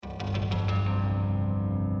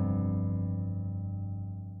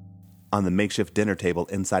On the makeshift dinner table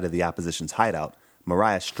inside of the opposition's hideout,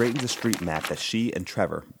 Mariah straightens a street map that she and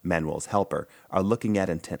Trevor, Manuel's helper, are looking at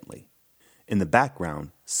intently. In the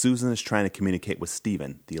background, Susan is trying to communicate with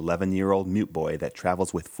Stephen, the 11-year-old mute boy that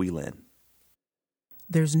travels with Fuilin.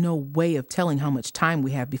 There's no way of telling how much time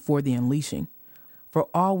we have before the unleashing. For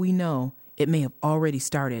all we know, it may have already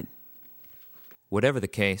started. Whatever the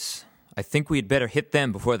case, I think we'd better hit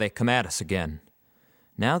them before they come at us again.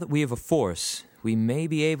 Now that we have a force, we may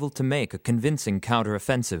be able to make a convincing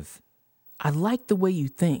counteroffensive. I like the way you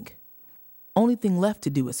think. Only thing left to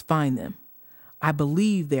do is find them. I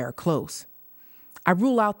believe they are close. I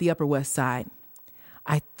rule out the Upper West Side.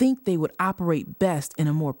 I think they would operate best in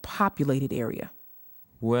a more populated area.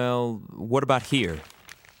 Well, what about here?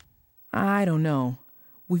 I don't know.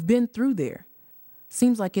 We've been through there.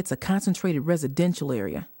 Seems like it's a concentrated residential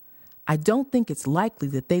area. I don't think it's likely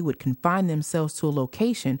that they would confine themselves to a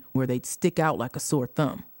location where they'd stick out like a sore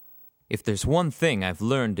thumb. If there's one thing I've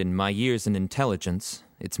learned in my years in intelligence,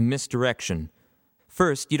 it's misdirection.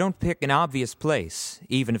 First, you don't pick an obvious place,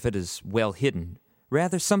 even if it is well hidden.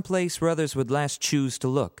 Rather, some place where others would last choose to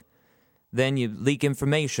look. Then you leak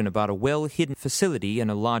information about a well-hidden facility in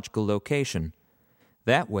a logical location.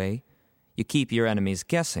 That way, you keep your enemies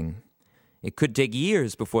guessing. It could take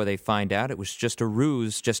years before they find out it was just a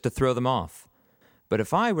ruse just to throw them off. But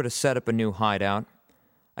if I were to set up a new hideout,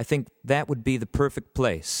 I think that would be the perfect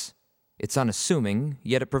place. It's unassuming,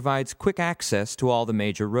 yet it provides quick access to all the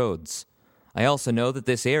major roads. I also know that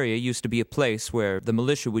this area used to be a place where the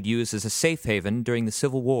militia would use as a safe haven during the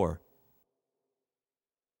Civil War.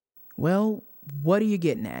 Well, what are you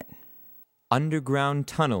getting at? Underground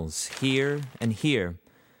tunnels here and here.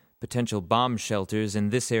 Potential bomb shelters in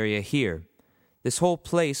this area here. This whole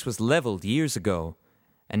place was leveled years ago,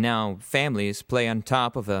 and now families play on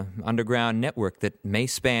top of an underground network that may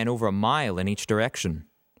span over a mile in each direction.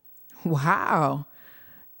 Wow.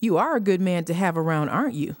 You are a good man to have around,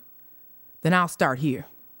 aren't you? Then I'll start here.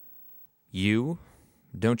 You?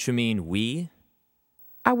 Don't you mean we?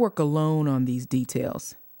 I work alone on these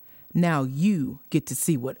details. Now you get to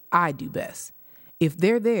see what I do best. If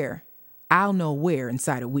they're there, I'll know where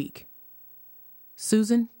inside a week.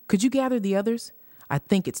 Susan, could you gather the others? I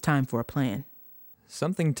think it's time for a plan.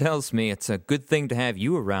 Something tells me it's a good thing to have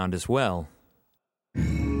you around as well.